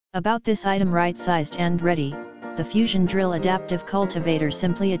About this item, right-sized and ready, the Fusion Drill Adaptive Cultivator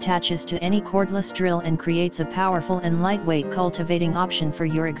simply attaches to any cordless drill and creates a powerful and lightweight cultivating option for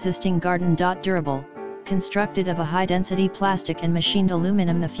your existing garden. Durable, constructed of a high-density plastic and machined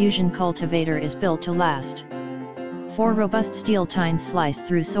aluminum, the Fusion Cultivator is built to last. 4 robust steel tines slice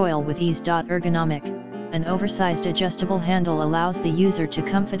through soil with ease. Ergonomic, an oversized adjustable handle allows the user to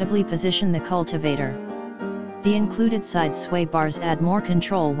comfortably position the cultivator. The included side sway bars add more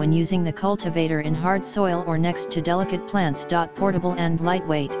control when using the cultivator in hard soil or next to delicate plants. Portable and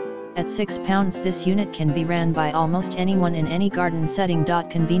lightweight, at 6 pounds this unit can be ran by almost anyone in any garden setting.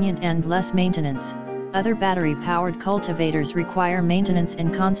 Convenient and less maintenance. Other battery-powered cultivators require maintenance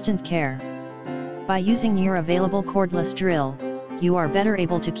and constant care. By using your available cordless drill, you are better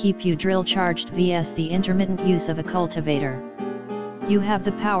able to keep your drill charged vs the intermittent use of a cultivator. You have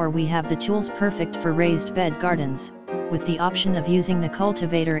the power, we have the tools, perfect for raised bed gardens, with the option of using the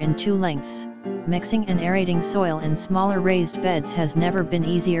cultivator in 2 lengths. Mixing and aerating soil in smaller raised beds has never been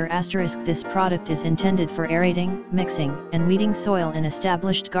easier. This product is intended for aerating, mixing, and weeding soil in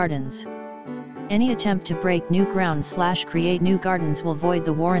established gardens. Any attempt to break new ground / create new gardens will void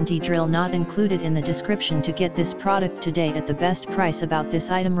the warranty. Drill not included in the description. To get this product today at the best price. About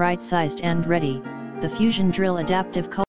this item, right-sized and ready, the Fusion Drill Adaptive